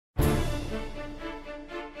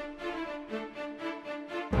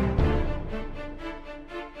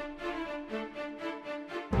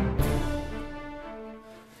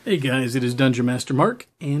Hey guys, it is Dungeon Master Mark,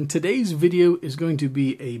 and today's video is going to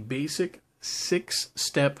be a basic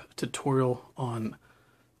 6-step tutorial on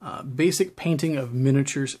basic painting of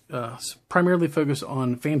miniatures, primarily focused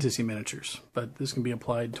on fantasy miniatures, but this can be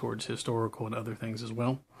applied towards historical and other things as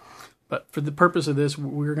well. But for the purpose of this,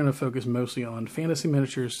 we're going to focus mostly on fantasy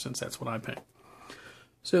miniatures since that's what I paint.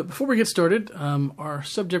 So before we get started, our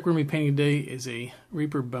subject we're going to be painting today is a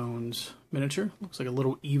Reaper Bones miniature. Looks like a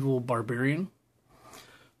little evil barbarian.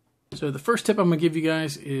 So the first tip I'm going to give you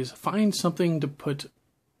guys is find something to put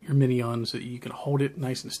your mini on so that you can hold it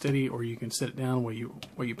nice and steady, or you can set it down where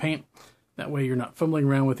you paint. That way you're not fumbling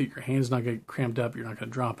around with it, your hand's not going to get cramped up, you're not going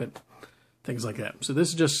to drop it, things like that. So this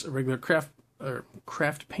is just a regular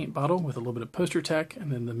craft paint bottle with a little bit of poster tack, and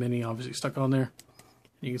then the mini obviously stuck on there.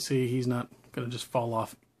 You can see he's not going to just fall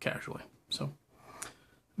off casually. So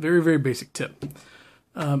very, very basic tip.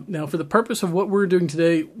 Now, for the purpose of what we're doing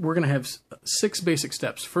today, we're going to have 6 basic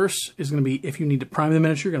steps. First is going to be if you need to prime the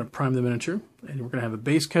miniature, you're going to prime the miniature. And we're going to have a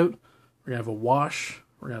base coat, we're going to have a wash,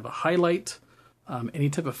 we're going to have a highlight, any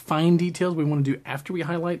type of fine details we want to do after we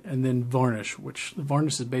highlight, and then varnish, which the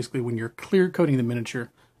varnish is basically when you're clear coating the miniature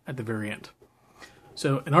at the very end.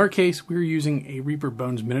 So in our case, we're using a Reaper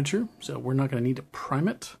Bones miniature, so we're not going to need to prime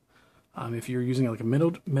it. If you're using like a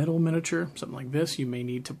metal miniature, something like this, you may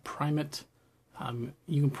need to prime it.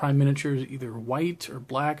 You can prime miniatures either white or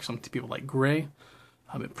black. Some people like gray.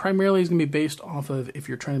 It primarily is going to be based off of if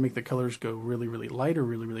you're trying to make the colors go really, really light or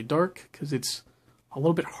really, really dark, because it's a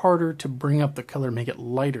little bit harder to bring up the color and make it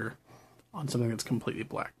lighter on something that's completely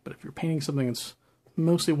black. But if you're painting something that's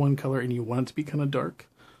mostly one color and you want it to be kind of dark,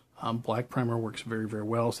 black primer works very, very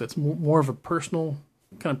well. So it's more of a personal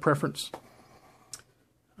kind of preference.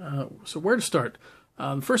 So where to start?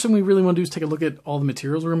 The first thing we really want to do is take a look at all the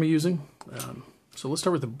materials we're going to be using. So let's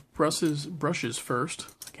start with the brushes first.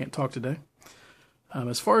 I can't talk today.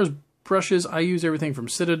 As far as brushes, I use everything from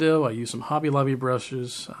Citadel. I use some Hobby Lobby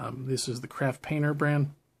brushes. This is the Craft Painter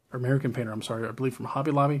brand, or American Painter, I'm sorry, I believe from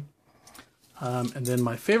Hobby Lobby. And then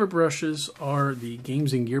my favorite brushes are the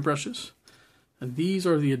Games and Gear brushes. And these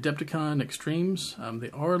are the Adepticon Extremes.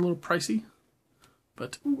 They are a little pricey,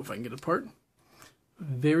 but if I can get it apart.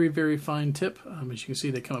 Very, very fine tip. As you can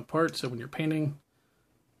see, they come apart, so when you're painting,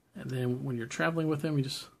 and then when you're traveling with them, you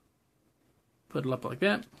just put it up like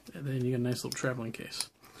that, and then you get a nice little traveling case.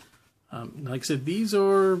 Like I said, these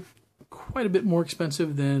are quite a bit more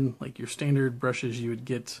expensive than like your standard brushes you would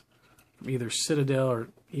get from either Citadel or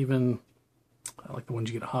even like the ones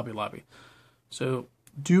you get at Hobby Lobby. So,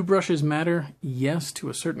 do brushes matter? Yes, to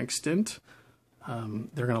a certain extent.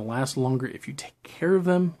 They're going to last longer if you take care of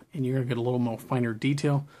them, and you're going to get a little more finer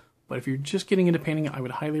detail. But if you're just getting into painting, I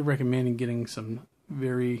would highly recommend getting some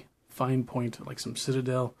very fine point, like some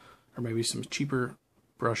Citadel, or maybe some cheaper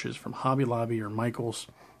brushes from Hobby Lobby or Michaels,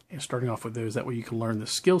 and starting off with those. That way you can learn the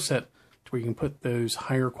skill set to where you can put those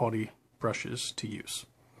higher quality brushes to use.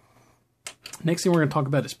 Next thing we're going to talk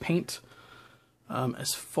about is paint.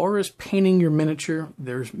 As far as painting your miniature,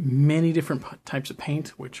 there's many different types of paint,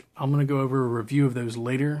 which I'm going to go over a review of those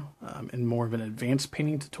later in more of an advanced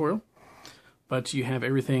painting tutorial. But you have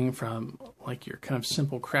everything from like your kind of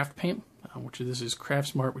simple craft paint, which this is Craft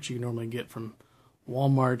Smart, which you normally get from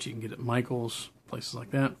Walmart, you can get at Michaels, places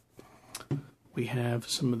like that. We have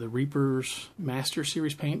some of the Reaper's Master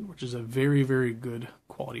Series paint, which is a very, very good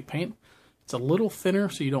quality paint. It's a little thinner,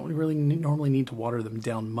 so you don't really normally need to water them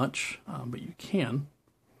down much, but you can.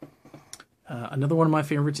 Another one of my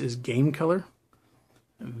favorites is Game Color.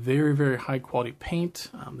 Very, very high quality paint.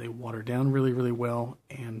 They water down really, really well,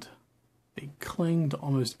 and they cling to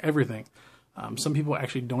almost everything. Some people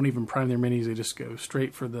actually don't even prime their minis. They just go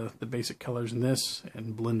straight for the basic colors in this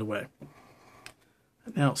and blend away.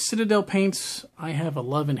 Now, Citadel paints, I have a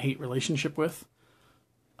love and hate relationship with.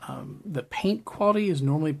 The paint quality is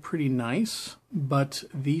normally pretty nice, but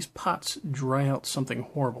these pots dry out something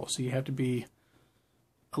horrible. So you have to be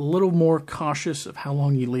a little more cautious of how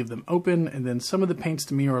long you leave them open. And then some of the paints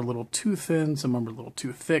to me are a little too thin, some of them are a little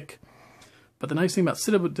too thick. But the nice thing about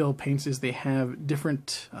Citadel paints is they have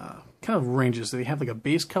different kind of ranges. So they have like a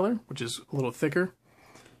base color, which is a little thicker.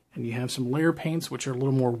 And you have some layer paints, which are a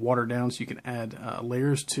little more watered down, so you can add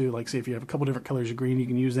layers to, like say if you have a couple different colors of green, you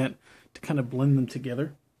can use that to kind of blend them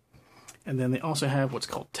together. And then they also have what's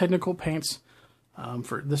called technical paints.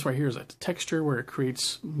 For this right here is a texture where it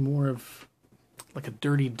creates more of like a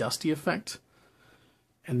dirty, dusty effect.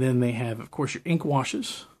 And then they have, of course, your ink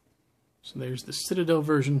washes. So there's the Citadel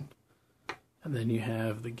version. And then you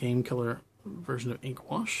have the Game Color version of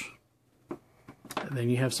ink wash. And then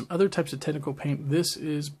you have some other types of technical paint. This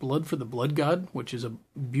is Blood for the Blood God, which is a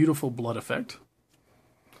beautiful blood effect.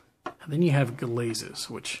 And then you have glazes,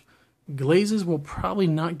 which glazes we'll probably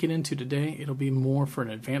not get into today. It'll be more for an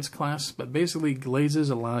advanced class, but basically glazes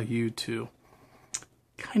allow you to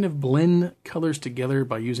kind of blend colors together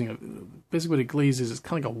by using basically what a glaze is, it's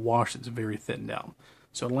kind of like a wash that's very thinned out.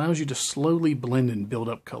 So it allows you to slowly blend and build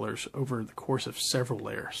up colors over the course of several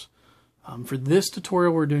layers. For this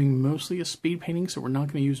tutorial, we're doing mostly a speed painting, so we're not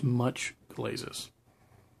going to use much glazes.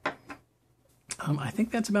 I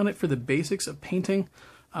think that's about it for the basics of painting.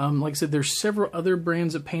 Like I said, there's several other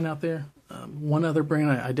brands of paint out there. One other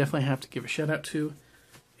brand I definitely have to give a shout out to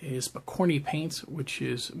is Pacorny Paints, which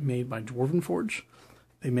is made by Dwarven Forge.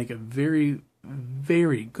 They make a very,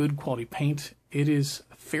 very good quality paint. It is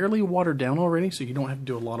fairly watered down already, so you don't have to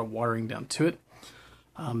do a lot of watering down to it.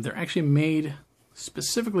 They're actually made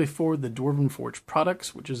specifically for the Dwarven Forge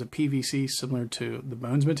products, which is a PVC similar to the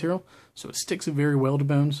bones material, so it sticks very well to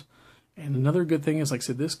bones. And another good thing is, like I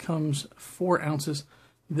said, this comes 4 ounces.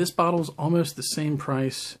 This bottle is almost the same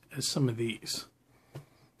price as some of these.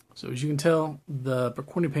 So as you can tell, the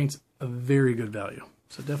Pacorny paint's a very good value.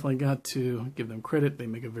 So definitely got to give them credit. They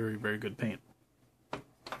make a very, very good paint.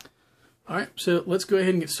 All right, so let's go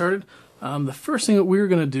ahead and get started. The first thing that we're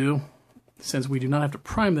going to do, since we do not have to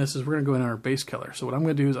prime this, is we're going to go in our base color. So what I'm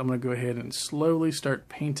going to do is I'm going to go ahead and slowly start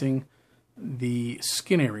painting the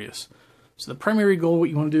skin areas. So the primary goal, what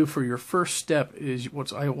you want to do for your first step is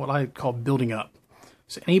what I call building up.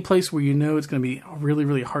 So any place where you know it's going to be really,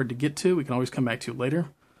 really hard to get to, we can always come back to later.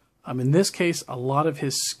 In this case, a lot of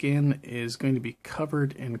his skin is going to be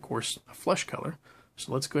covered in, of course, a flesh color.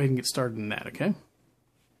 So let's go ahead and get started in that, okay? Let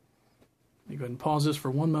me go ahead and pause this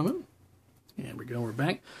for one moment. And we go, we're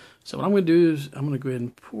back. So what I'm going to do is I'm going to go ahead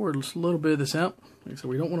and pour just a little bit of this out. So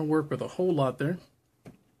we don't want to work with a whole lot there.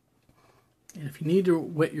 And if you need to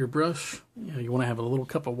wet your brush, you want to have a little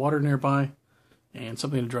cup of water nearby and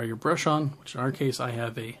something to dry your brush on, which in our case I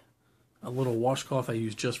have a little washcloth I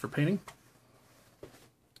use just for painting.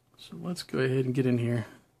 So let's go ahead and get in here.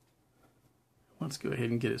 Let's go ahead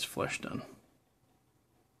and get his flesh done.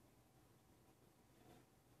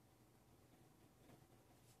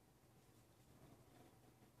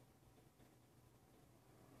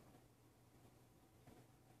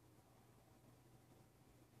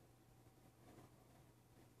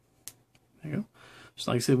 There you go.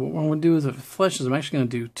 So like I said, what I'm going to do is, if the flesh is, I'm actually going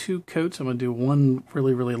to do 2 coats. I'm going to do one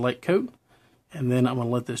really, really light coat, and then I'm going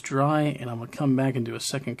to let this dry, and I'm going to come back and do a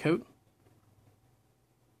second coat.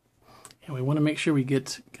 And we want to make sure we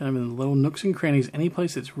get kind of in the little nooks and crannies, any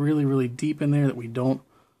place that's really, really deep in there that we don't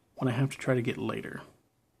want to have to try to get later.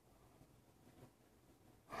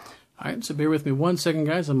 Alright, so bear with me one second,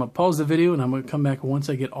 guys. I'm going to pause the video, and I'm going to come back once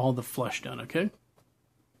I get all the flesh done, okay?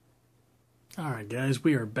 Alright, guys,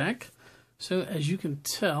 we are back. So as you can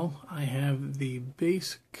tell, I have the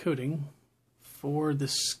base coating for the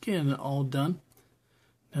skin all done.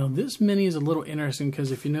 Now this mini is a little interesting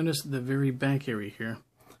because if you notice the very back area here,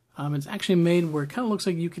 it's actually made where it kind of looks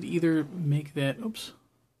like you could either make that,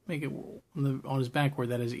 make it on his back where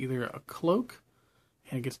that is either a cloak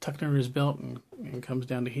and it gets tucked under his belt and comes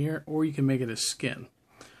down to here, or you can make it as skin.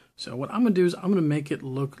 So what I'm going to do is I'm going to make it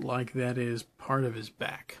look like that is part of his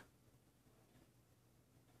back.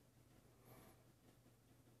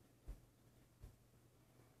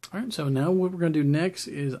 Alright, so now what we're going to do next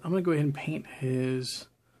is I'm going to go ahead and paint his,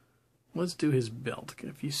 let's do his belt.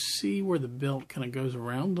 If you see where the belt kind of goes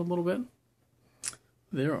around a little bit,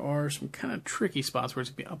 there are some kind of tricky spots where it's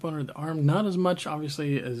going to be up under the arm. Not as much,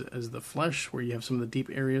 obviously, as the flesh, where you have some of the deep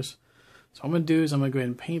areas. So what I'm going to do is I'm going to go ahead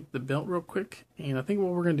and paint the belt real quick. And I think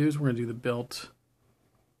what we're going to do is we're going to do the belt.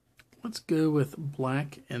 Let's go with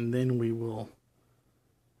black, and then we will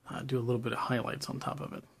do a little bit of highlights on top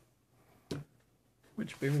of it.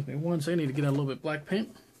 Which, bear with me one second, I need to get out a little bit of black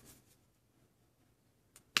paint.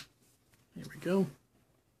 Here we go.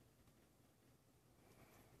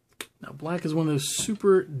 Now black is one of those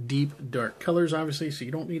super deep dark colors, obviously, so you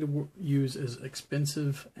don't need to use as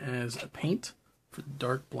expensive as a paint for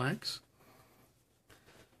dark blacks.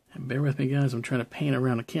 And bear with me, guys, I'm trying to paint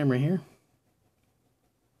around the camera here.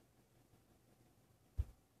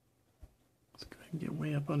 Let's go ahead and get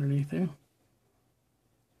way up underneath there.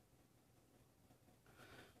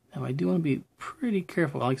 Now I do want to be pretty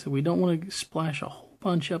careful. Like I said, we don't want to splash a whole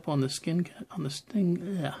bunch up on the skin, on the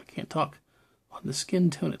skin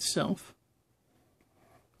tone itself.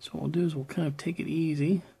 So what we'll do is we'll kind of take it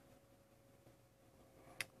easy.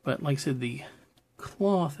 But like I said, the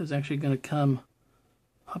cloth is actually going to come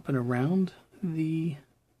up and around the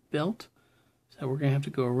belt. So we're going to have to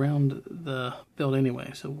go around the belt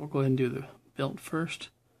anyway. So we'll go ahead and do the belt first.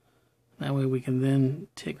 That way we can then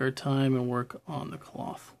take our time and work on the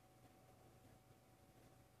cloth.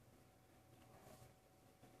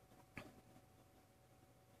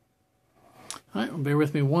 All right, well, bear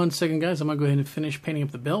with me 1 second, guys. I'm going to go ahead and finish painting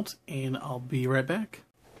up the belt, and I'll be right back.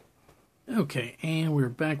 Okay, and we're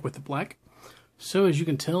back with the black. So as you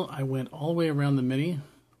can tell, I went all the way around the mini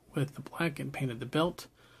with the black and painted the belt.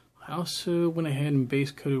 I also went ahead and base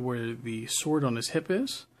coated where the sword on his hip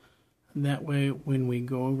is. And that way, when we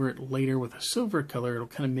go over it later with a silver color, it'll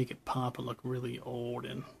kind of make it pop and look really old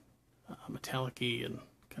and metallic-y and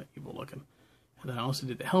kind of evil looking. And then I also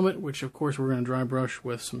did the helmet, which of course we're going to dry brush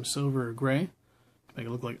with some silver or gray to make it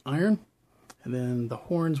look like iron. And then the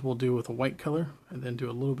horns we'll do with a white color and then do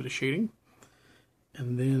a little bit of shading.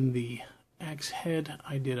 And then the axe head,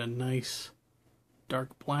 I did a nice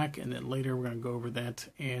dark black, and then later we're going to go over that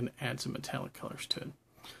and add some metallic colors to it.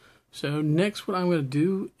 So next what I'm going to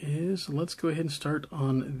do is let's go ahead and start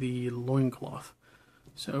on the loincloth.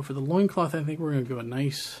 So for the loincloth, I think we're going to go a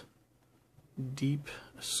nice deep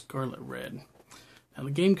scarlet red. Now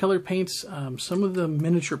the game color paints, some of the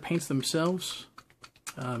miniature paints themselves,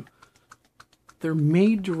 they're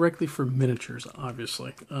made directly for miniatures,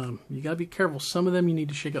 obviously. You gotta be careful. Some of them you need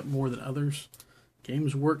to shake up more than others.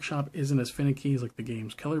 Games Workshop isn't as finicky as like the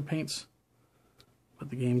game's color paints, but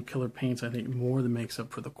the game color paints, I think, more than makes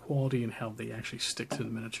up for the quality and how they actually stick to the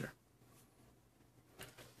miniature.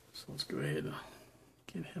 So let's go ahead and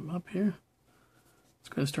get him up here. Let's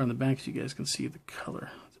go ahead and start on the back so you guys can see the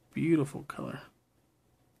color. It's a beautiful color.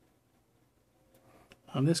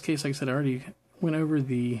 In this case, like I said, I already went over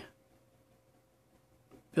the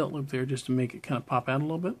belt loop there just to make it kind of pop out a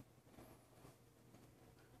little bit.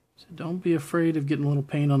 So don't be afraid of getting a little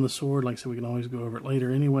paint on the sword. Like I said, we can always go over it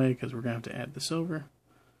later anyway because we're going to have to add the silver.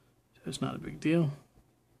 So it's not a big deal.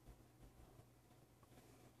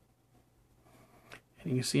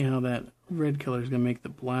 And you can see how that red color is going to make the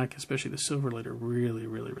black, especially the silver later, really,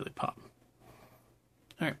 really, really pop.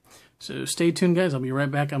 Alright, so stay tuned, guys. I'll be right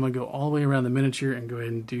back. I'm going to go all the way around the miniature and go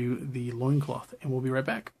ahead and do the loincloth, and we'll be right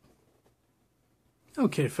back.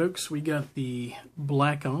 Okay, folks, we got the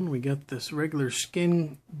black on. We got this regular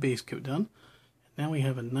skin base coat done. Now we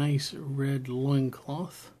have a nice red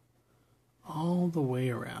loincloth all the way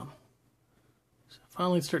around. So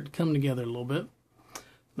finally it's starting to come together a little bit.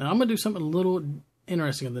 Now I'm going to do something a little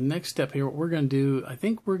interesting on the next step here. What we're going to do, I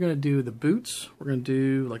think we're going to do the boots. We're going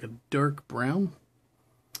to do like a dark brown.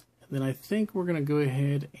 Then I think we're going to go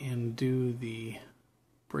ahead and do the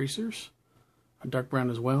bracers, a dark brown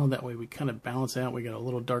as well. That way we kind of balance out. We got a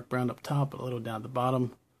little dark brown up top, a little down at the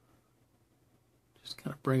bottom. Just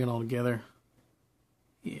kind of bring it all together.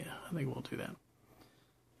 Yeah, I think we'll do that.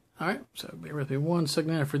 Alright, so bear with me 1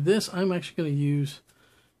 second. Now for this, I'm actually going to use,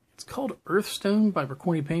 it's called Earthstone by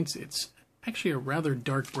Vercorny Paints. It's actually a rather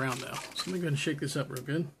dark brown though. So let me go ahead and shake this up real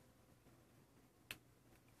good.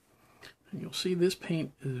 And you'll see this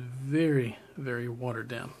paint is very, very watered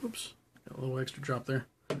down. Oops, got a little extra drop there.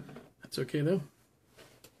 That's okay though.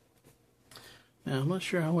 Now I'm not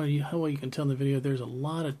sure how well you can tell in the video. There's a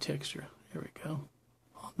lot of texture. There we go.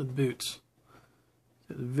 On the boots.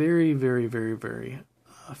 It's very, very, very, very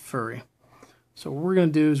furry. So what we're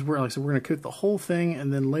going to do is like I said, we're going to coat the whole thing,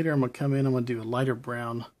 and then later I'm going to come in. I'm going to do a lighter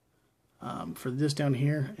brown for this down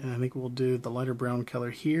here, and I think we'll do the lighter brown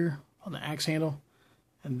color here on the axe handle.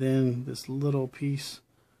 And then this little piece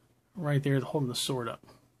right there holding the sword up.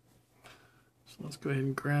 So let's go ahead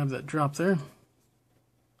and grab that drop there. And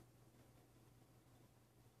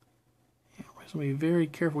we're going to be very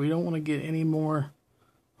careful. We don't want to get any more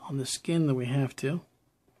on the skin than we have to.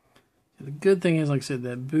 The good thing is, like I said,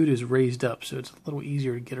 that boot is raised up, so it's a little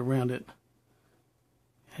easier to get around it.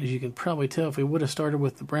 As you can probably tell, if we would have started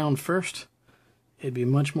with the brown first, it'd be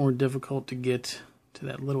much more difficult to get to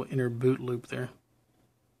that little inner boot loop there.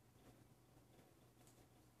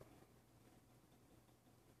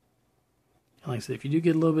 Like I said, if you do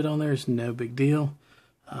get a little bit on there, it's no big deal.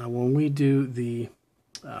 When we do the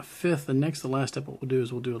fifth, the last step, what we'll do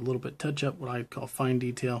is we'll do a little bit touch up, what I call fine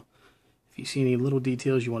detail. If you see any little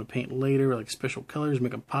details you want to paint later, like special colors,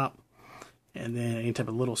 make them pop. And then any type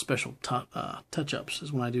of little special touch-ups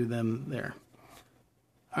is when I do them there.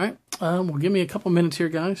 Alright, well, give me a couple minutes here,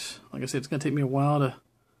 guys. Like I said, it's going to take me a while it's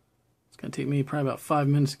going to take me probably about 5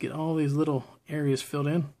 minutes to get all these little areas filled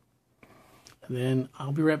in. And then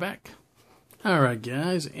I'll be right back. Alright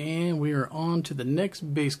guys, and we are on to the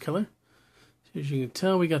next base color. So as you can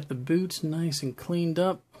tell, we got the boots nice and cleaned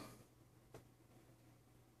up.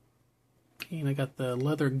 And I got the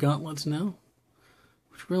leather gauntlets now.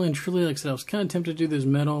 Which really and truly, like I said, I was kind of tempted to do this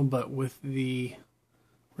metal, but with the...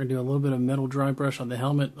 We're going to do a little bit of metal dry brush on the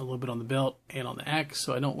helmet, a little bit on the belt, and on the axe,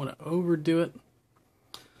 so I don't want to overdo it.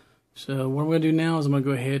 So what I'm going to do now is I'm going to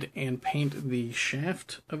go ahead and paint the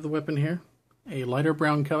shaft of the weapon here, a lighter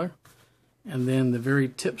brown color. And then the very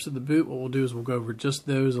tips of the boot, what we'll do is we'll go over just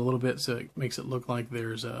those a little bit so it makes it look like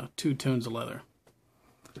there's 2 tones of leather.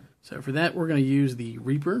 So for that, we're going to use the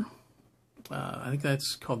Reaper. I think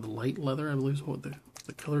that's called the light leather, I believe is what the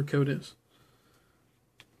color code is.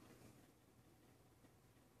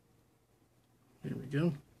 There we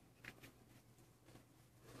go.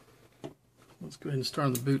 Let's go ahead and start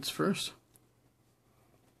on the boots first.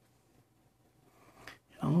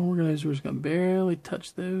 And all we're going to do is we're just going to barely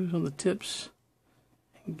touch those on the tips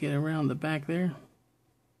and get around the back there.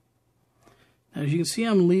 Now, as you can see,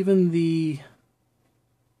 I'm leaving the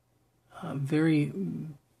very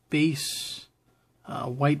base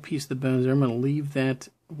white piece of the bones there. I'm going to leave that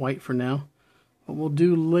white for now. What we'll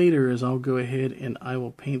do later is I'll go ahead and I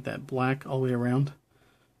will paint that black all the way around.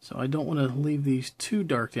 So I don't want to leave these too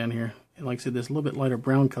dark down here. And like I said, this little bit lighter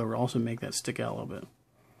brown color will also make that stick out a little bit.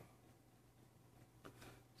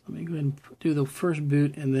 So let me go ahead and do the first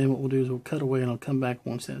boot, and then what we'll do is we'll cut away and I'll come back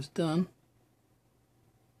once that's done.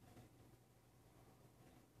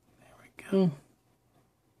 There we go.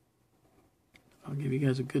 I'll give you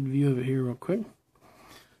guys a good view of it here real quick.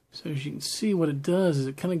 So as you can see, what it does is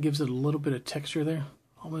it kind of gives it a little bit of texture there.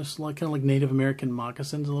 Almost like kind of like Native American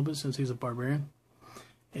moccasins a little bit, since he's a barbarian.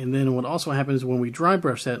 And then what also happens when we dry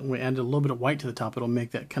brush that and we add a little bit of white to the top, it'll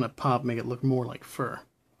make that kind of pop, make it look more like fur.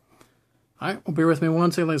 Alright, well, bear with me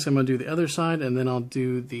one second. Like I said, I'm going to do the other side, and then I'll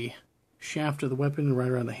do the shaft of the weapon right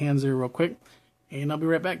around the hands there real quick. And I'll be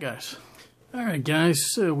right back, guys. Alright, guys,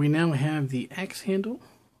 so we now have the axe handle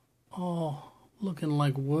all looking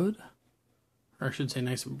like wood. Or I should say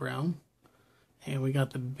nice and brown. And we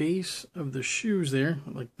got the base of the shoes there,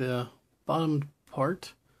 like the bottom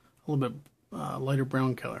part, a little bit lighter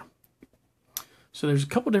brown color. So there's a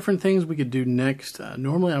couple different things we could do next.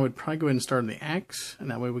 Normally I would probably go ahead and start on the axe, and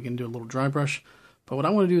that way we can do a little dry brush. But what I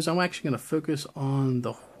want to do is I'm actually going to focus on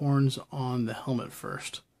the horns on the helmet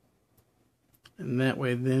first. And that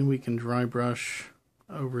way then we can dry brush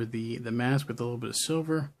over the mask with a little bit of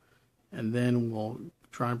silver. And then we'll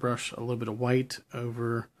dry brush a little bit of white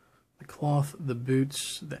over the cloth, the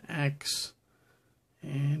boots, the axe,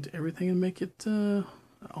 and everything, and make it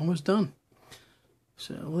almost done.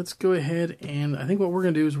 So let's go ahead, and I think what we're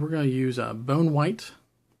going to do is we're going to use Bone White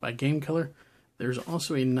by Game Color. There's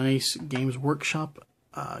also a nice Games Workshop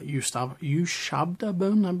Ushabda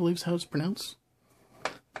Bone, I believe is how it's pronounced.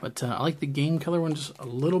 But I like the Game Color one just a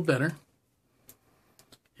little better.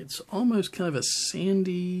 It's almost kind of a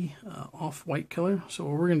sandy off-white color. So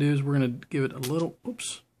what we're going to do is we're going to give it a little,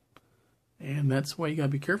 oops. And that's why you got to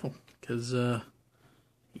be careful, because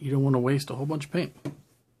you don't want to waste a whole bunch of paint.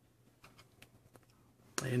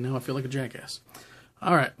 And now I feel like a jackass.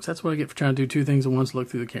 Alright, so that's what I get for trying to do 2 things at once, look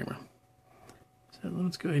through the camera. So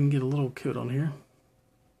let's go ahead and get a little coat on here.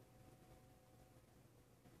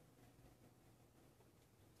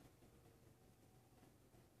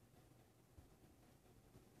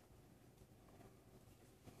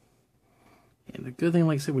 And the good thing,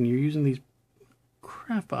 like I said, when you're using these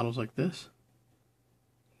craft bottles like this,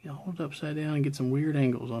 you can hold it upside down and get some weird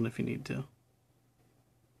angles on it if you need to.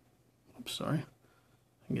 Oops, sorry.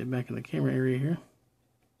 I can get back in the camera area here.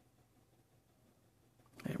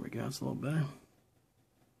 There we go, it's a little better.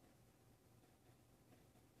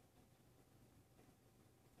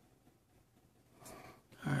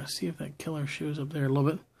 Alright, see if that color shows up there a little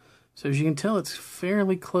bit. So as you can tell, it's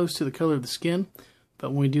fairly close to the color of the skin.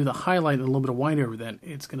 But when we do the highlight and a little bit of white over that,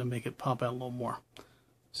 it's going to make it pop out a little more.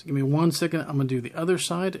 So give me 1 second. I'm going to do the other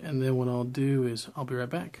side, and then what I'll do is I'll be right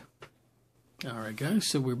back. Alright guys,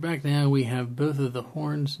 so we're back now. We have both of the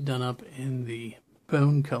horns done up in the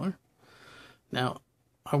bone color. Now,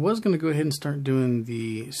 I was going to go ahead and start doing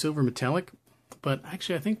the silver metallic, but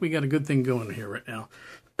actually I think we got a good thing going here right now.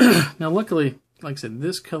 Now luckily, like I said,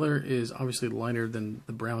 this color is obviously lighter than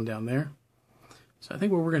the brown down there. So I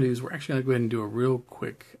think what we're going to do is we're actually going to go ahead and do a real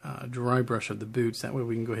quick dry brush of the boots. That way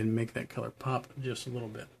we can go ahead and make that color pop just a little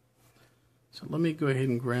bit. So let me go ahead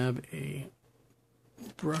and grab a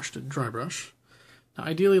brush to dry brush. Now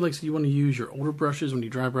ideally, like I said, you want to use your older brushes when you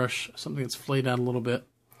dry brush, something that's flayed out a little bit.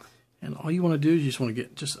 And all you want to do is you just want to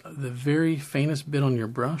get just the very faintest bit on your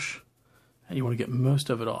brush, and you want to get most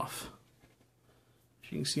of it off.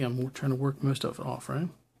 As you can see, I'm trying to work most of it off, right?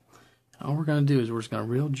 All we're going to do is we're just going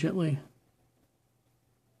to real gently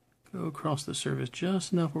go across the surface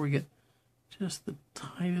just enough where we get just the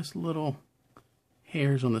tightest little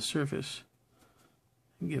hairs on the surface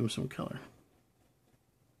and give them some color.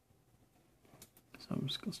 So I'm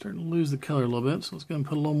just going to start to lose the color a little bit, so let's go and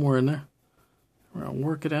put a little more in there. We're going to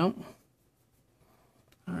work it out.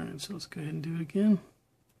 Alright, so let's go ahead and do it again.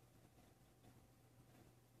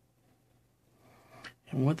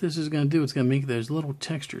 And what this is going to do, it's going to make those little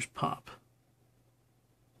textures pop.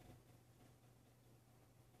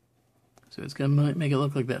 So it's going to make it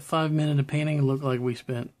look like that 5 minutes of painting look like we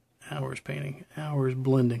spent hours painting, hours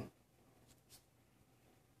blending.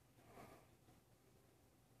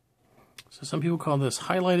 So some people call this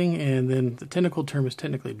highlighting, and then the technical term is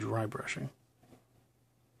technically dry brushing.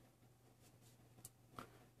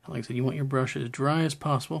 Like I said, you want your brush as dry as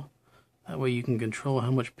possible. That way you can control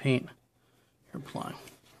how much paint you're applying.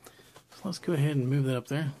 So let's go ahead and move that up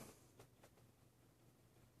there.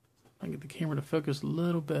 I can get the camera to focus a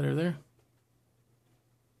little better there.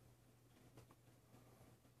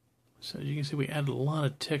 So as you can see, we added a lot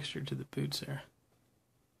of texture to the boots there.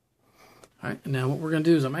 Alright, now what we're going to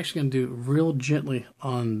do is I'm actually going to do real gently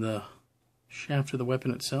on the shaft of the weapon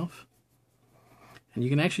itself. And you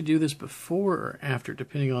can actually do this before or after,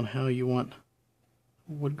 depending on how you want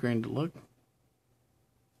wood grain to look.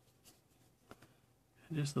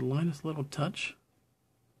 And just the lightest little touch.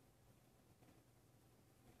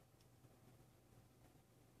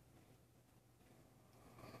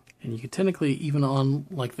 And you can technically, even on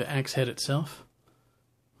like the axe head itself,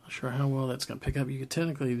 not sure how well that's going to pick up, you could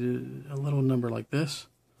technically do a little number like this.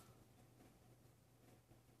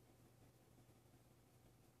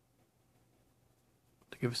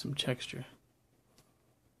 To give it some texture.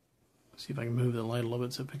 See if I can move the light a little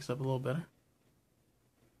bit so it picks up a little better.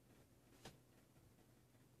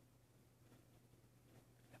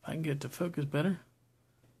 If I can get it to focus better.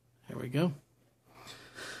 There we go.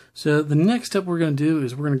 So the next step we're going to do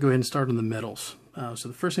is we're going to go ahead and start on the metals. So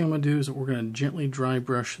the first thing I'm going to do is we're going to gently dry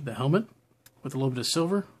brush the helmet with a little bit of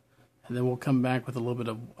silver, and then we'll come back with a little bit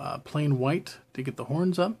of plain white to get the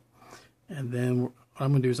horns up. And then what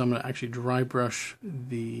I'm going to do is I'm going to actually dry brush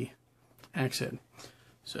the axe head.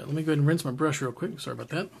 So let me go ahead and rinse my brush real quick. Sorry about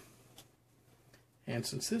that. And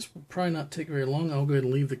since this will probably not take very long, I'll go ahead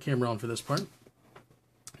and leave the camera on for this part.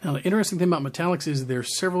 Now the interesting thing about metallics is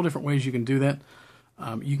there's several different ways you can do that.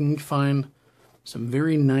 You can find some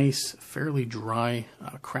very nice, fairly dry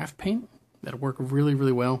craft paint that'll work really,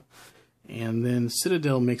 really well. And then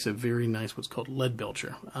Citadel makes a very nice what's called lead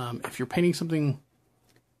belcher. If you're painting something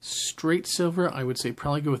straight silver, I would say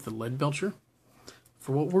probably go with the lead belcher.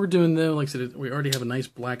 For what we're doing though, like I said, we already have a nice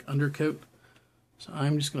black undercoat. So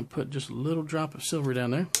I'm just going to put just a little drop of silver down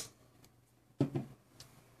there. And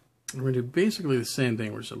we're going to do basically the same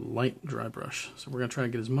thing. We're just a light dry brush. So we're going to try to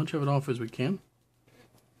get as much of it off as we can.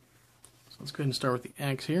 Let's go ahead and start with the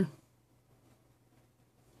axe here.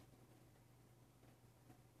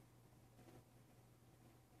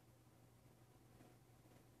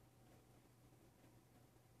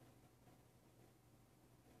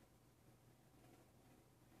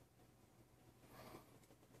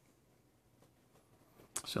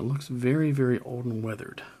 So it looks very, very old and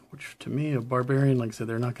weathered, which to me, a barbarian, like I said,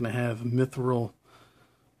 they're not going to have mithril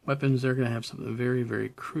weapons. They're going to have something very, very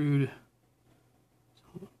crude.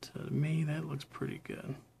 To me, that looks pretty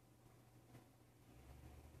good.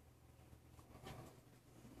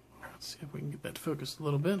 Let's see if we can get that focused a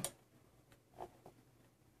little bit.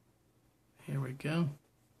 Here we go.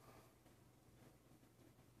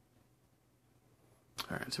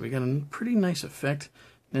 Alright, so we got a pretty nice effect.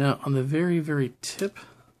 Now, on the very, very tip,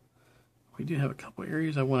 we do have a couple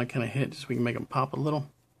areas I want to kind of hit just so we can make them pop a little.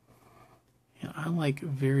 Yeah, I like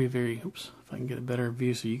very, very, oops, if I can get a better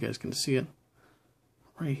view so you guys can see it.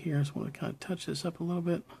 Right here, I just want to kind of touch this up a little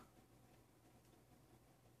bit.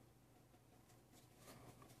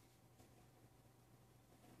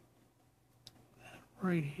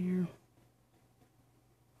 Right here.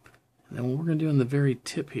 And then what we're going to do on the very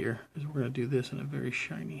tip here is we're going to do this in a very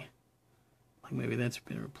shiny. Like maybe that's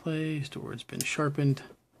been replaced or it's been sharpened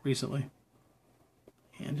recently.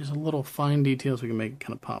 And just a little fine detail so we can make it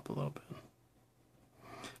kind of pop a little bit.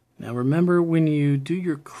 Now remember, when you do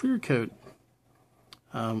your clear coat,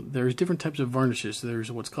 there's different types of varnishes.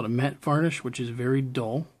 There's what's called a matte varnish, which is very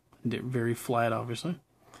dull, very flat, obviously.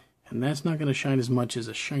 And that's not going to shine as much as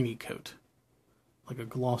a shiny coat, like a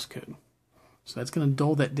gloss coat. So that's going to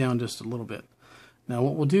dull that down just a little bit. Now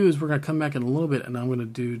what we'll do is we're going to come back in a little bit, and I'm going to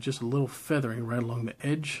do just a little feathering right along the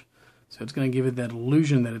edge. So it's going to give it that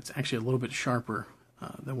illusion that it's actually a little bit sharper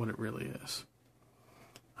than what it really is.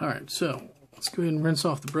 Alright, so let's go ahead and rinse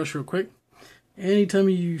off the brush real quick. Anytime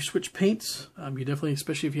you switch paints, you definitely,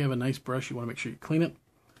 especially if you have a nice brush, you want to make sure you clean it.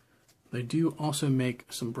 They do also make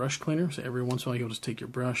some brush cleaner, so every once in a while you'll just take your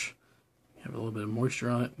brush, have a little bit of moisture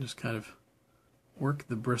on it, and just kind of work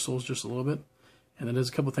the bristles just a little bit. And it does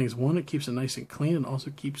a couple things. One, it keeps it nice and clean, and also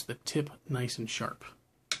keeps the tip nice and sharp.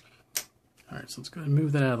 Alright, so let's go ahead and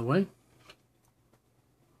move that out of the way.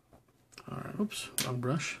 Alright, oops, wrong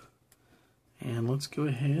brush. And let's go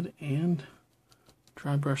ahead and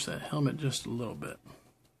dry brush that helmet just a little bit.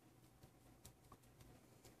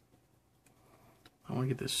 I want to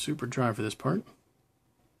get this super dry for this part.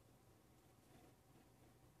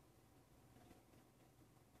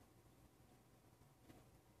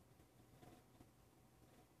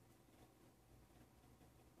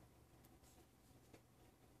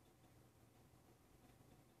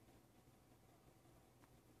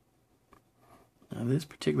 Now this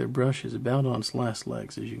particular brush is about on its last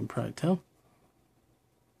legs, as you can probably tell.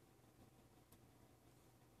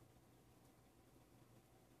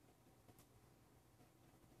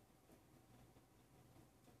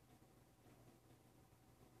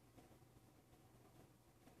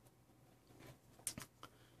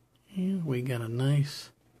 And we got a nice,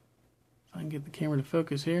 if I can get the camera to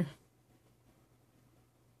focus here,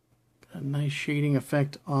 got a nice shading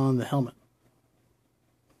effect on the helmet.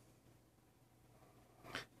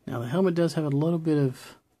 Now the helmet does have a little bit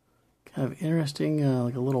of kind of interesting,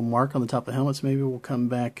 like a little mark on the top of the helmet, so maybe we'll come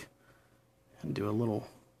back and do a little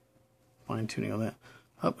fine tuning on that.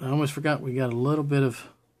 Oh, I almost forgot, we got a little bit of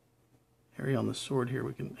area on the sword here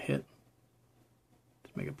we can hit to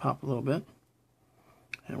make it pop a little bit.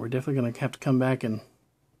 And we're definitely going to have to come back and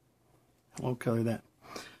we'll color that.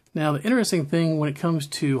 Now the interesting thing when it comes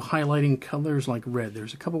to highlighting colors like red,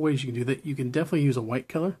 there's a couple ways you can do that. You can definitely use a white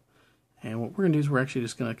color. And what we're going to do is we're actually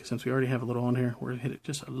just going to, since we already have a little on here, we're going to hit it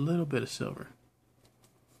just a little bit of silver.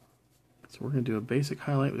 So we're going to do a basic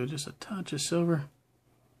highlight with just a touch of silver.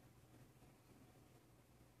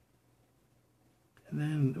 And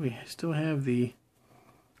then we still have the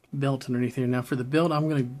belt underneath here. Now for the belt, I'm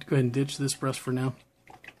going to go ahead and ditch this brush for now.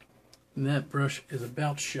 And that brush is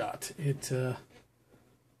about shot. It, as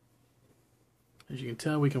you can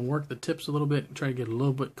tell, we can work the tips a little bit and try to get a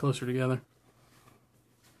little bit closer together.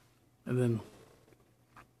 And then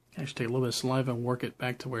actually take a little bit of saliva and work it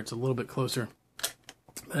back to where it's a little bit closer.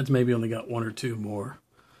 That's maybe only got one or two more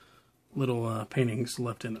little paintings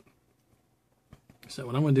left in it. So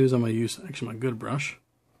what I'm going to do is I'm going to use actually my good brush.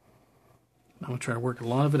 I'm going to try to work a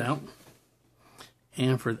lot of it out.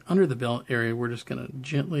 And for under the belt area, we're just going to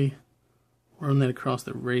gently run that across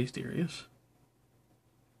the raised areas.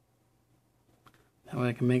 That way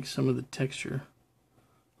I can make some of the texture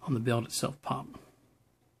on the belt itself pop.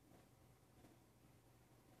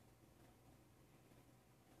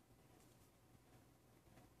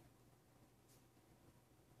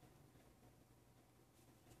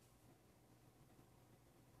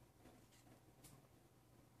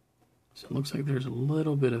 So it looks like there's a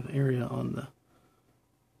little bit of area on the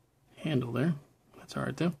handle there. That's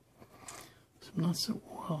alright though. So I'm not so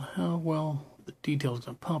well how well the details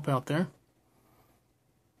going to pop out there.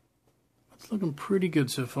 It's looking pretty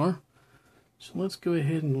good so far. So let's go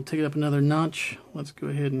ahead and we'll take it up another notch. Let's go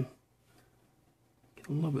ahead and get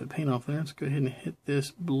a little bit of paint off there. Let's go ahead and hit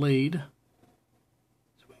this blade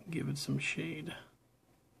so we can give it some shade.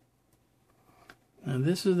 Now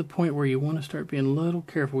this is the point where you want to start being a little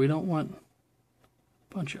careful. We don't want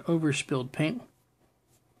a bunch of overspilled paint.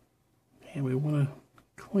 And we want to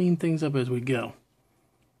clean things up as we go.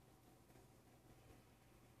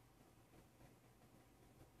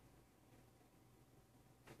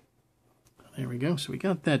 There we go. So we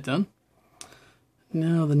got that done.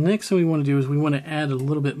 Now the next thing we want to do is we want to add a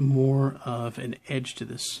little bit more of an edge to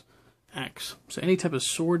this axe. So any type of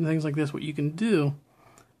sword and things like this, what you can do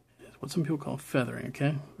what some people call feathering,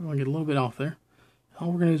 okay? We want to get a little bit off there.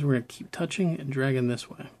 All we're going to do is we're going to keep touching and dragging this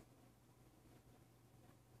way.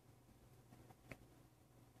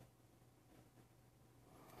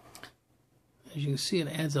 As you can see, it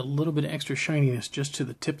adds a little bit of extra shininess just to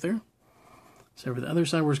the tip there. So for the other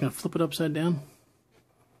side, we're just going to flip it upside down.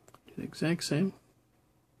 Do the exact same.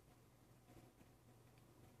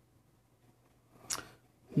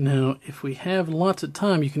 Now, if we have lots of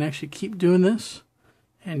time, you can actually keep doing this.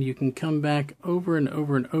 And you can come back over and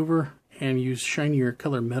over and over and use shinier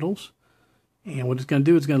color metals. And what it's going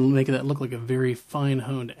to do is going to make that look like a very fine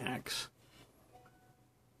honed axe.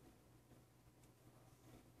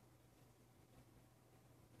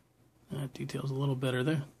 That details a little better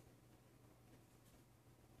there.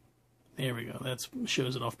 There we go. That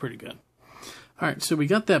shows it off pretty good. Alright, so we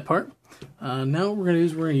got that part. Now what we're going to do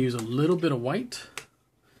is we're going to use a little bit of white.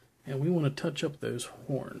 And we want to touch up those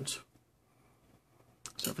horns.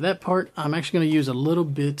 So for that part, I'm actually going to use a little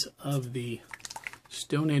bit of the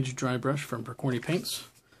Stone Age dry brush from Percorny Paints.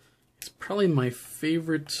 It's probably my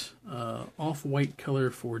favorite off-white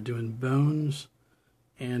color for doing bones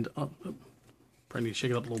and probably need to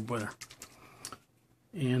shake it up a little better.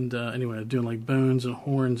 And anyway, I'm doing like bones and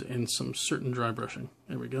horns and some certain dry brushing.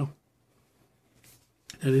 There we go.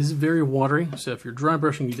 It is very watery, so if you're dry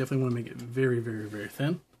brushing, you definitely want to make it very, very, very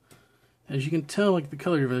thin. As you can tell, like the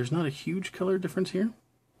color, there's not a huge color difference here.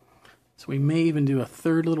 So we may even do a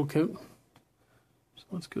third little coat. So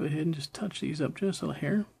let's go ahead and just touch these up just a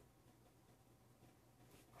hair.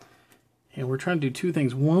 And we're trying to do two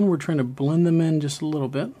things. One, we're trying to blend them in just a little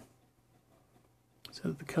bit so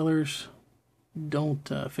that the colors don't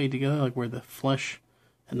fade together, like where the flesh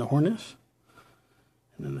and the horn is.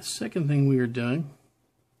 And then the second thing we are doing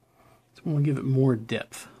is we want to give it more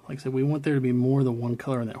depth. Like I said, we want there to be more than one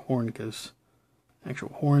color in that horn, because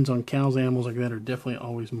actual horns on cows, animals like that, are definitely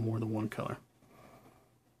always more than one color.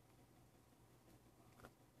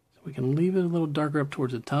 So we can leave it a little darker up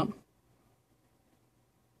towards the top.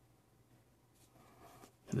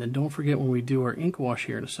 And then don't forget, when we do our ink wash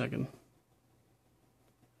here in a second,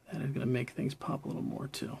 that is going to make things pop a little more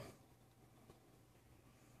too.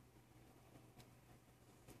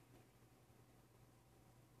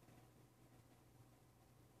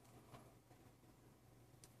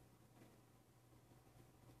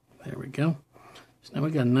 There we go. So now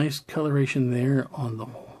we got a nice coloration there on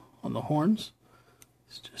the horns.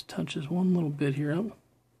 This just touches one little bit here up.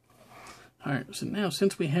 Alright, so now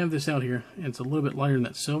since we have this out here, and it's a little bit lighter than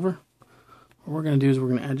that silver, what we're going to do is we're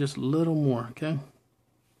going to add just a little more, okay?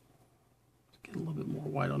 Let's get a little bit more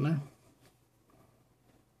white on there.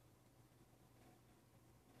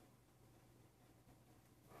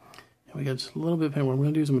 And we got just a little bit of paint. What I'm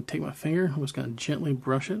going to do is I'm going to take my finger, I'm just going to gently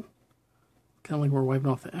brush it, kind of like we're wiping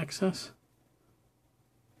off the excess.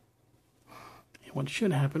 And what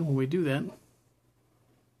should happen when we do that,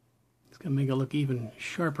 going to make it look even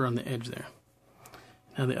sharper on the edge there.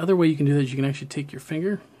 Now the other way you can do that is you can actually take your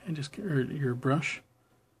finger and just, or your brush,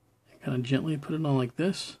 and kind of gently put it on like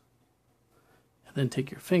this, and then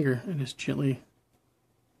take your finger and just gently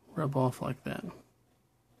rub off like that.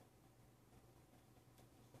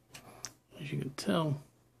 As you can tell,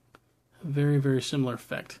 a very, very similar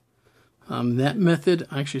effect. That method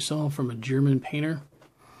I actually saw from a German painter,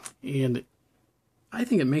 and I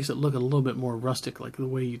think it makes it look a little bit more rustic, like the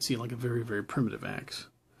way you'd see like a very, very primitive axe.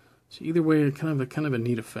 So either way, kind of a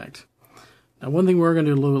neat effect. Now one thing we're going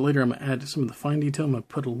to do a little bit later, I'm going to add some of the fine detail. I'm going to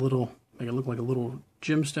put a little, make it look like a little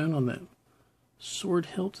gemstone on that sword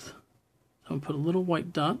hilt. I'm going to put a little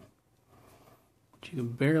white dot, which you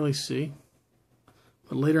can barely see.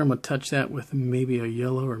 But later I'm going to touch that with maybe a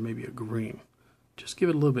yellow or maybe a green. Just give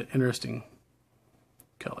it a little bit interesting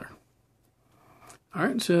color.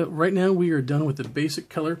 Alright, so right now we are done with the basic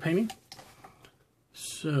color painting.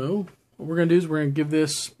 So what we're going to do is we're going to give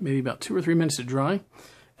this maybe about 2 or 3 minutes to dry,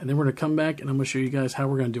 and then we're going to come back and I'm going to show you guys how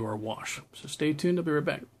we're going to do our wash. So stay tuned, I'll be right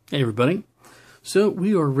back. Hey everybody, so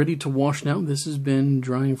we are ready to wash now. This has been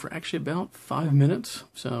drying for actually about 5 minutes,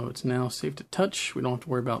 so it's now safe to touch. We don't have to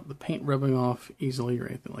worry about the paint rubbing off easily or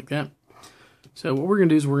anything like that. So what we're going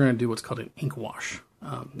to do is we're going to do what's called an ink wash.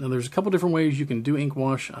 Now there's a couple different ways you can do ink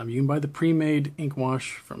wash. You can buy the pre-made ink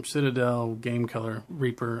wash from Citadel, Game Color,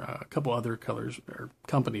 Reaper, a couple other colors or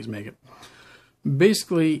companies make it.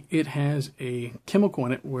 Basically, it has a chemical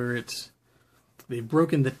in it where they've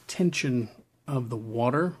broken the tension of the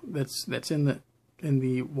water that's in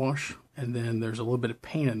the wash, and then there's a little bit of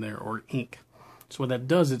paint in there, or ink. So what that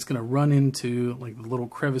does, it's going to run into like the little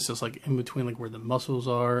crevices, like in between, like where the muscles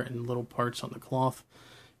are and little parts on the cloth.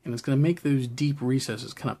 And it's going to make those deep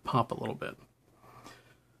recesses kind of pop a little bit.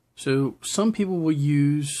 So some people will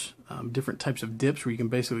use different types of dips where you can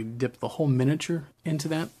basically dip the whole miniature into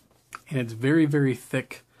that. And it's very, very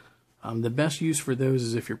thick. The best use for those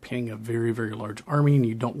is if you're painting a very, very large army and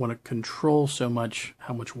you don't want to control so much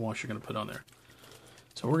how much wash you're going to put on there.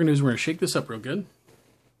 So what we're going to do is we're going to shake this up real good,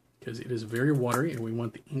 because it is very watery and we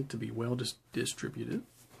want the ink to be well distributed.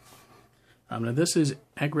 Now this is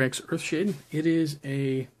Agrex Earthshade.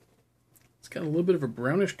 It's got a little bit of a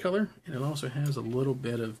brownish color, and it also has a little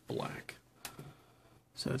bit of black.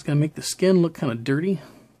 So it's going to make the skin look kind of dirty,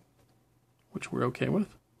 which we're okay with.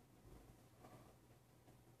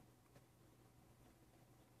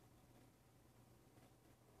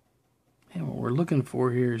 And what we're looking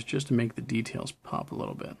for here is just to make the details pop a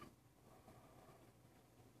little bit.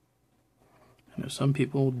 I know some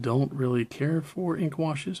people don't really care for ink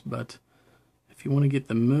washes, but if you want to get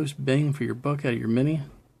the most bang for your buck out of your mini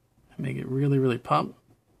and make it really, really pop,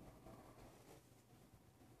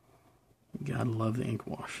 you gotta love the ink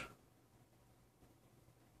wash.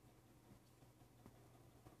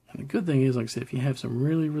 And the good thing is, like I said, if you have some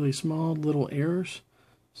really, really small little errors,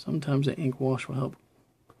 sometimes the ink wash will help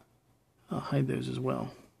hide those as well.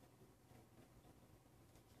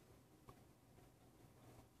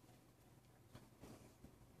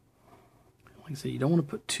 like I said, you don't want to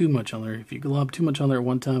put too much on there. If you glob too much on there at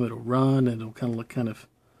one time, it'll run and it'll kind of look kind of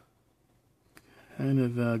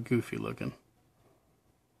goofy looking.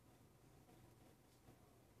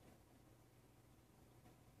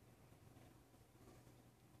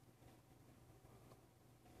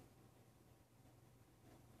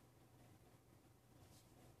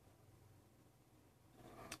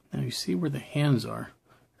 Now you see where the hands are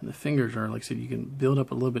and the fingers are. Like I said, you can build up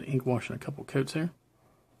a little bit of ink wash and a couple coats there.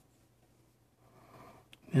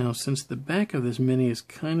 Now, since the back of this mini is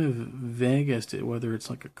kind of vague as to whether it's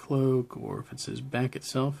like a cloak or if it's his back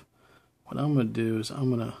itself, what I'm going to do is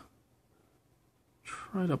I'm going to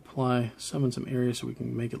try to apply some in some areas so we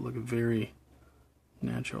can make it look very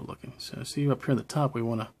natural looking. So see up here at the top, we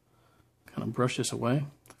want to kind of brush this away.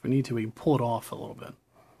 If we need to, we can pull it off a little bit.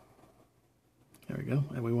 There we go.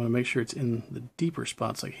 And we want to make sure it's in the deeper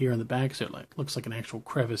spots, like here in the back, so it looks like an actual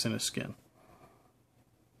crevice in his skin.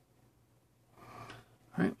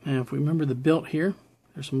 Alright, now if we remember the belt here,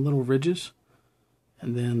 there's some little ridges.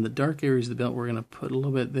 And then the dark areas of the belt, we're going to put a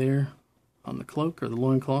little bit there on the cloak or the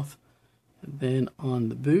loincloth. And then on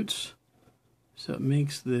the boots, so it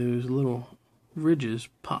makes those little ridges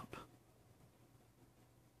pop.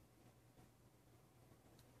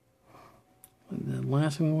 And then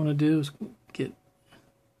last thing we want to do is get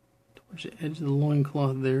towards the edge of the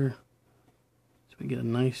loincloth there, so we get a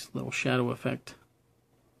nice little shadow effect.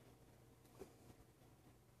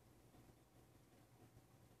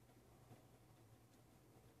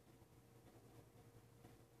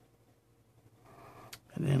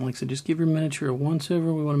 And then, like I said, just give your miniature a once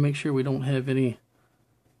over. We want to make sure we don't have any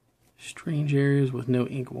strange areas with no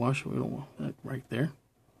ink wash. We don't want that right there.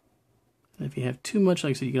 And if you have too much,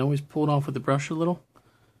 like I said, you can always pull it off with the brush a little.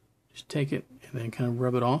 Just take it and then kind of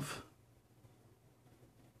rub it off.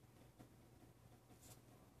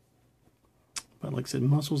 But like I said,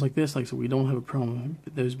 muscles like this, like I said, we don't have a problem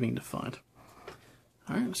with those being defined.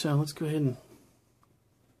 Alright, so let's go ahead and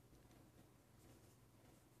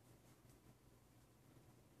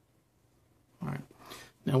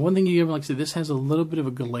now, one thing you like I said, this has a little bit of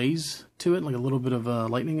a glaze to it, like a little bit of a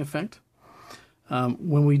lightning effect.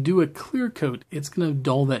 When we do a clear coat, it's going to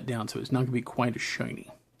dull that down, so it's not going to be quite as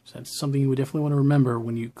shiny. So that's something you would definitely want to remember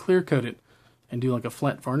when you clear coat it and do like a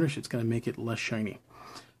flat varnish. It's going to make it less shiny.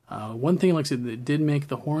 One thing, like I said, that did make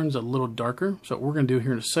the horns a little darker. So what we're going to do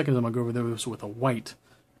here in a second, I'm going to go over those with a white,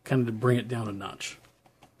 kind of to bring it down a notch.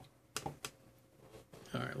 All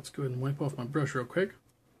right, let's go ahead and wipe off my brush real quick.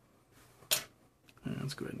 And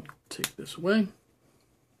let's go ahead and take this away.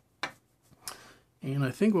 And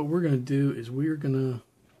I think what we're going to do is we're going to,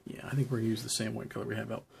 yeah, I think we're going to use the same white color we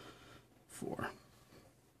have out before.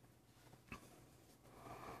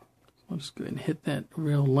 I'll just go ahead and hit that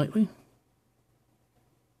real lightly.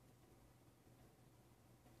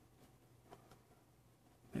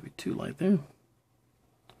 Maybe too light there.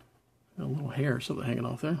 Got a little hair or something hanging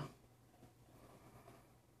off there.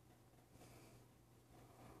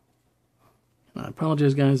 I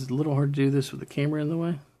apologize, guys. It's a little hard to do this with the camera in the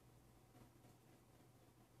way.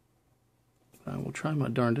 I will try my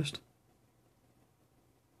darndest.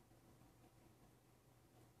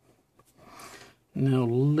 Now,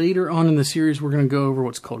 later on in the series, we're going to go over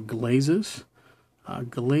what's called glazes.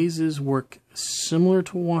 Glazes work similar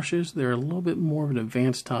to washes. They're a little bit more of an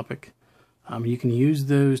advanced topic. You can use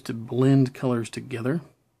those to blend colors together.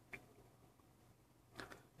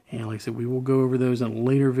 And like I said, we will go over those in a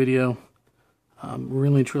later video.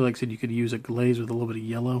 Really and truly, like I said, you could use a glaze with a little bit of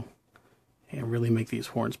yellow and really make these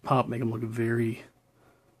horns pop, make them look very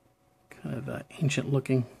kind of ancient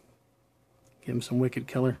looking, give them some wicked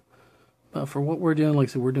color. But for what we're doing, like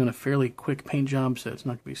I said, we're doing a fairly quick paint job, so it's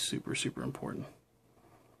not going to be super, super important.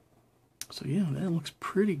 So yeah, that looks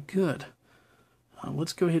pretty good.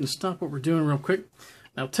 Let's go ahead and stop what we're doing real quick.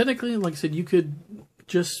 Now technically, like I said, you could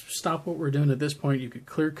just stop what we're doing at this point. You could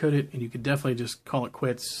clear coat it, and you could definitely just call it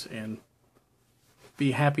quits and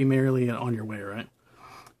be happy merrily and on your way, right?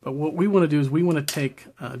 But what we want to do is we want to take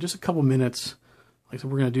just a couple minutes. Like I said,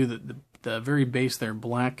 we're going to do the very base there,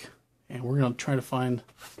 black, and we're going to try to find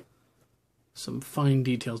some fine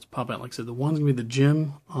details to pop out. Like I said, the one's going to be the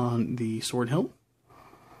gem on the sword hilt.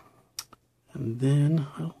 And then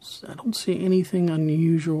I don't see anything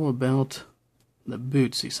unusual about the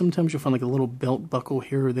boots. See, sometimes you'll find like a little belt buckle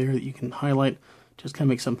here or there that you can highlight, just kind of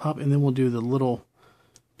make some pop. And then we'll do the little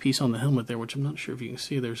piece on the helmet there, which I'm not sure if you can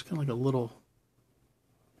see. There's kind of like a little,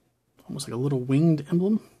 almost like a little winged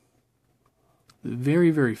emblem. Very,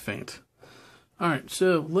 very faint. Alright,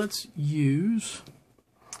 so let's use,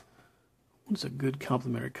 what's a good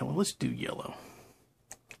complementary color? Let's do yellow.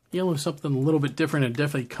 Yellow is something a little bit different and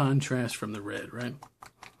definitely contrast from the red, right?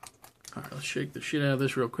 All right, let's shake the shit out of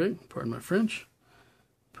this real quick. Pardon my French.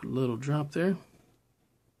 Put a little drop there.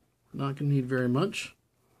 We're not going to need very much.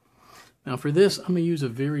 Now for this, I'm going to use a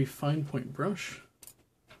very fine point brush.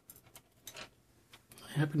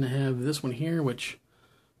 I happen to have this one here, which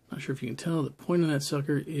I'm not sure if you can tell, the point on that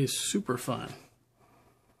sucker is super fine.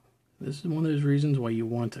 This is one of those reasons why you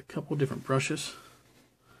want a couple different brushes.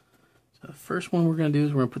 So the first one we're going to do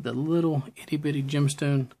is we're going to put that little itty bitty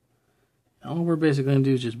gemstone. All we're basically going to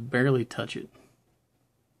do is just barely touch it.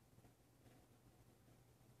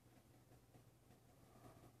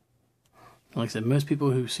 Like I said, most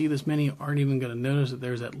people who see this many aren't even going to notice that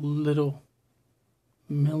there's that little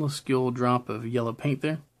minuscule drop of yellow paint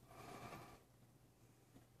there.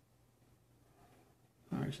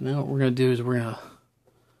 Alright, so now what we're going to do is we're going to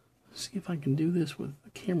see if I can do this with the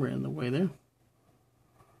camera in the way there.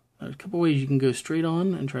 There's a couple ways you can go straight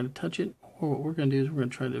on and try to touch it, or what we're going to do is we're going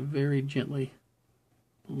to try to very gently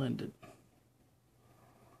blend it.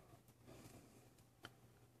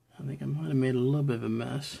 I think I might have made a little bit of a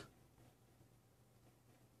mess.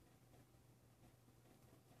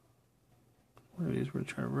 What we're going to do is we're going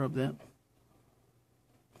to try to rub that.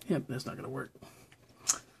 Yep, that's not going to work.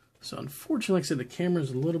 So unfortunately, like I said, the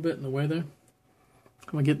camera's a little bit in the way there.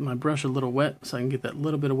 I'm going to get my brush a little wet so I can get that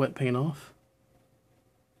little bit of wet paint off.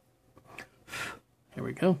 Here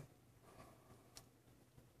we go.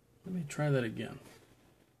 Let me try that again.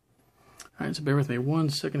 Alright, so bear with me 1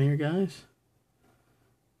 second here, guys.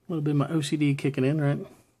 A little bit of my OCD kicking in, right?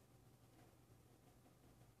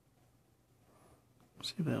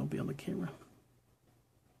 See if that'll be on the camera.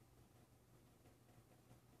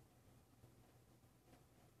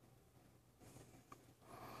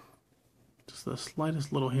 Just the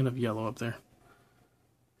slightest little hint of yellow up there.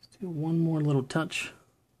 Let's do one more little touch.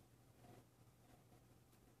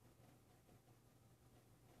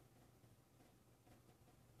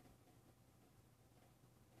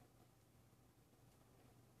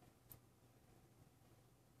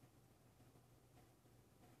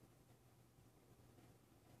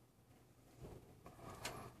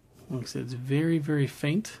 Like I said, it's very, very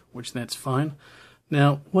faint, which that's fine.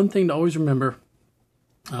 Now, one thing to always remember,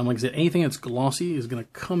 like I said, anything that's glossy is going to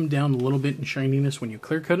come down a little bit in shininess when you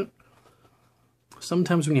clear coat it.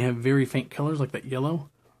 Sometimes when you have very faint colors like that yellow,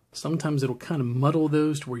 sometimes it'll kind of muddle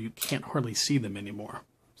those to where you can't hardly see them anymore.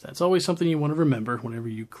 So that's always something you want to remember whenever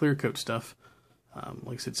you clear coat stuff.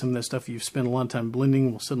 Like I said, some of that stuff you've spent a lot of time blending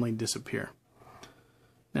will suddenly disappear.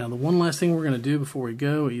 Now, the one last thing we're going to do before we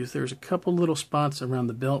go is there's a couple little spots around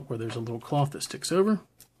the belt where there's a little cloth that sticks over.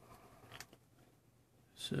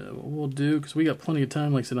 So what we'll do, because we got plenty of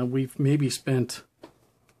time, like I said, we've maybe spent,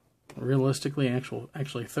 realistically,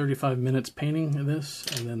 actually 35 minutes painting this,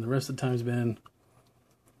 and then the rest of the time's been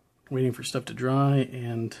waiting for stuff to dry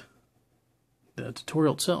and the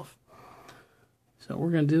tutorial itself. So what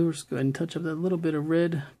we're going to do is just go ahead and touch up that little bit of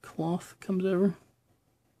red cloth that comes over.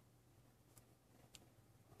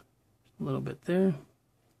 A little bit there.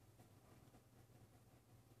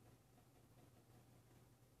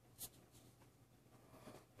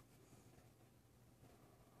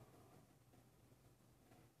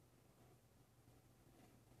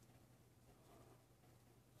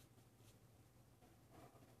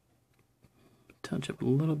 Touch up a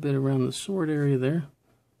little bit around the sword area there.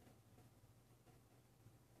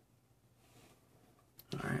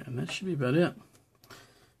 Alright, and that should be about it.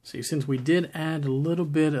 See, since we did add a little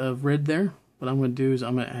bit of red there, what I'm going to do is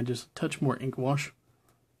I'm going to add just a touch more ink wash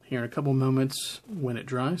here in a couple moments when it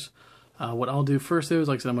dries. What I'll do first though is,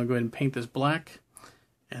 like I said, I'm going to go ahead and paint this black,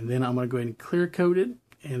 and then I'm going to go ahead and clear coat it,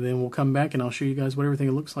 and then we'll come back and I'll show you guys what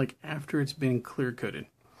everything looks like after it's been clear coated.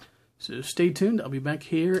 So stay tuned. I'll be back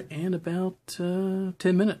here in about 10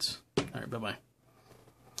 minutes. Alright, bye-bye.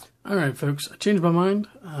 Alright folks, I changed my mind.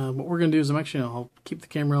 What we're going to do is I'll keep the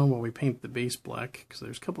camera on while we paint the base black, because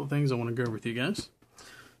there's a couple of things I want to go over with you guys.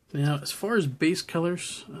 Now, as far as base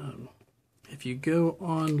colors, if you go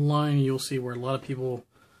online, you'll see where a lot of people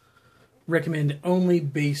recommend only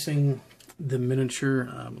basing the miniature,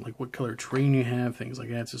 like what color terrain you have, things like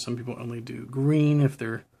that. So some people only do green if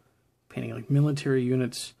they're painting like military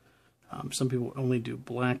units. Some people only do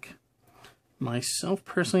black. Myself,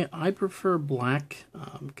 personally, I prefer black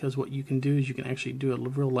because what you can do is you can actually do a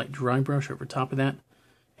real light dry brush over top of that,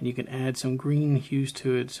 and you can add some green hues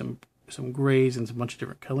to it, some grays, and a bunch of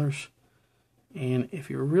different colors. And if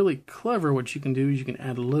you're really clever, what you can do is you can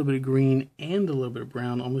add a little bit of green and a little bit of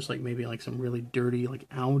brown, almost like maybe like some really dirty, like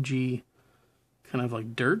algae, kind of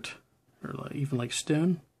like dirt, or like, even like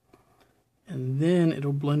stone. And then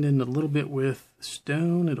it'll blend in a little bit with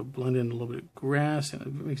stone, it'll blend in a little bit of grass, and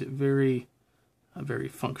it makes it very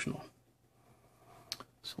functional.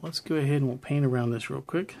 So let's go ahead and we'll paint around this real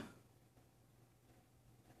quick.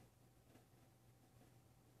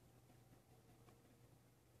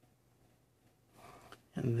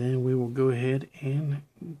 And then we will go ahead and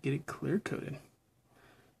get it clear coated.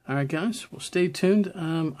 Alright guys, well stay tuned.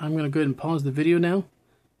 I'm going to go ahead and pause the video now,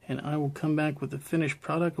 and I will come back with the finished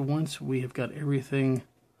product once we have got everything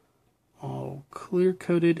all clear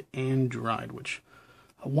coated and dried. Which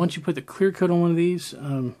once you put the clear coat on one of these,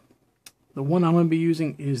 the one I'm going to be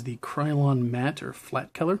using is the Krylon Matte or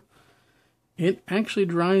Flat Color. It actually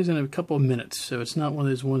dries in a couple of minutes, so it's not one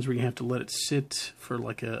of those ones where you have to let it sit for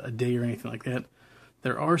like a day or anything like that.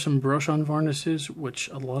 There are some brush-on varnishes, which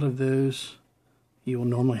a lot of those you will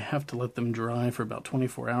normally have to let them dry for about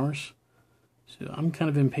 24 hours. So I'm kind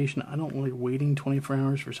of impatient. I don't like waiting 24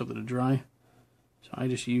 hours for something to dry. So I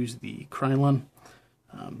just use the Krylon.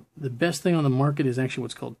 The best thing on the market is actually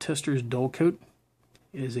what's called Tester's Dull Coat.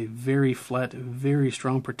 It is a very flat, very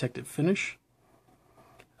strong protective finish.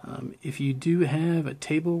 If you do have a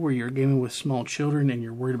table where you're gaming with small children and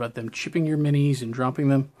you're worried about them chipping your minis and dropping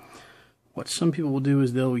them, what some people will do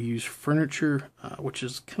is they'll use furniture, which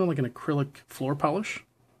is kind of like an acrylic floor polish.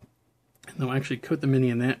 And they'll actually coat the mini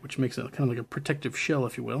in that, which makes it kind of like a protective shell,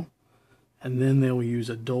 if you will. And then they'll use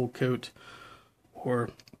a dull coat or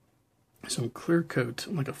some clear coat,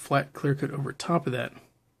 like a flat clear coat over top of that.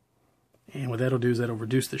 And what that'll do is that'll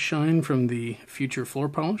reduce the shine from the future floor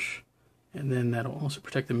polish. And then that'll also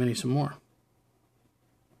protect the mini some more.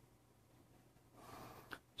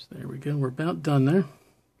 So there we go, we're about done there.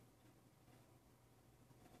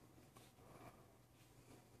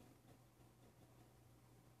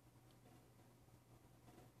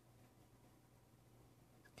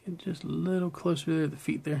 Get just a little closer there to the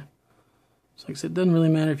feet there. So like I said, it doesn't really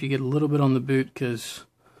matter if you get a little bit on the boot, because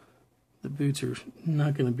the boots are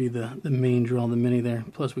not going to be the main draw of the mini there.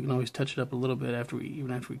 Plus we can always touch it up a little bit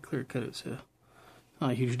even after we clear cut it, so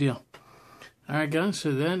not a huge deal. Alright guys,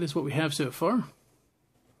 so that is what we have so far.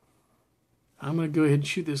 I'm going to go ahead and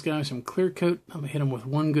shoot this guy with some clear coat. I'm going to hit him with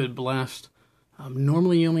one good blast.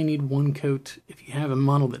 Normally you only need one coat. If you have a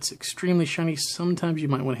model that's extremely shiny, sometimes you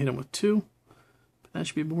might want to hit him with two. That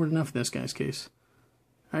should be more than enough in this guy's case.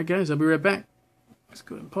 Alright guys, I'll be right back. Let's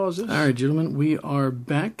go ahead and pause this. Alright gentlemen, we are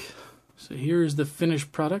back. So here's the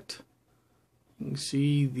finished product. You can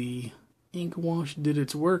see the ink wash did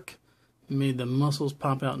its work. Made the muscles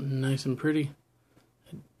pop out nice and pretty.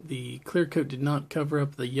 The clear coat did not cover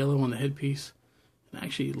up the yellow on the headpiece. It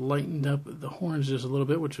actually lightened up the horns just a little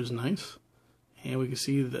bit, which was nice. And we can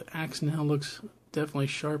see the axe now looks definitely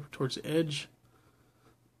sharp towards the edge.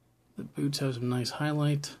 The boots have some nice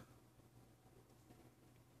highlight.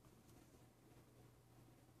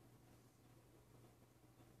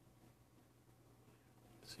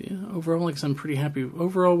 So yeah, overall, like I said, I'm pretty happy.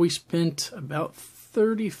 Overall, we spent about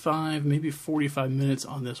 35, maybe 45 minutes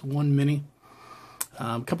on this one mini.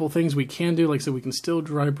 A couple of things we can do, like I said, we can still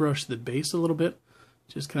dry brush the base a little bit.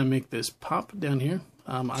 Just kind of make this pop down here.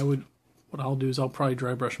 What I'll do is I'll probably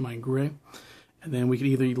dry brush mine gray. And then we could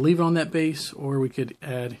either leave it on that base, or we could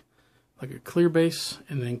add like a clear base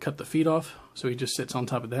and then cut the feet off so he just sits on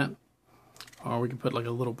top of that. Or we could put like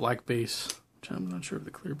a little black base, which I'm not sure if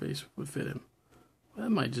the clear base would fit him.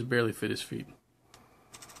 That might just barely fit his feet.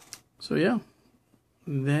 So yeah,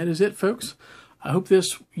 that is it folks. I hope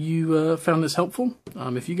you found this helpful.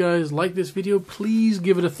 If you guys like this video, please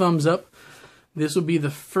give it a thumbs up. This will be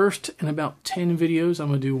the first in about 10 videos. I'm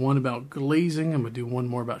going to do one about glazing. I'm going to do one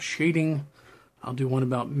more about shading. I'll do one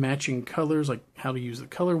about matching colors, like how to use the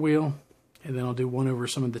color wheel. And then I'll do one over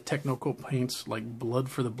some of the technical paints, like Blood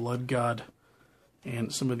for the Blood God,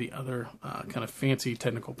 and some of the other kind of fancy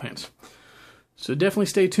technical paints. So definitely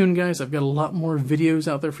stay tuned, guys. I've got a lot more videos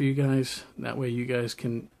out there for you guys. That way you guys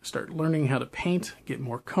can start learning how to paint, get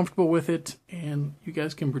more comfortable with it, and you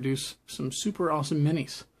guys can produce some super awesome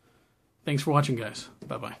minis. Thanks for watching, guys.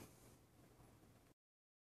 Bye-bye.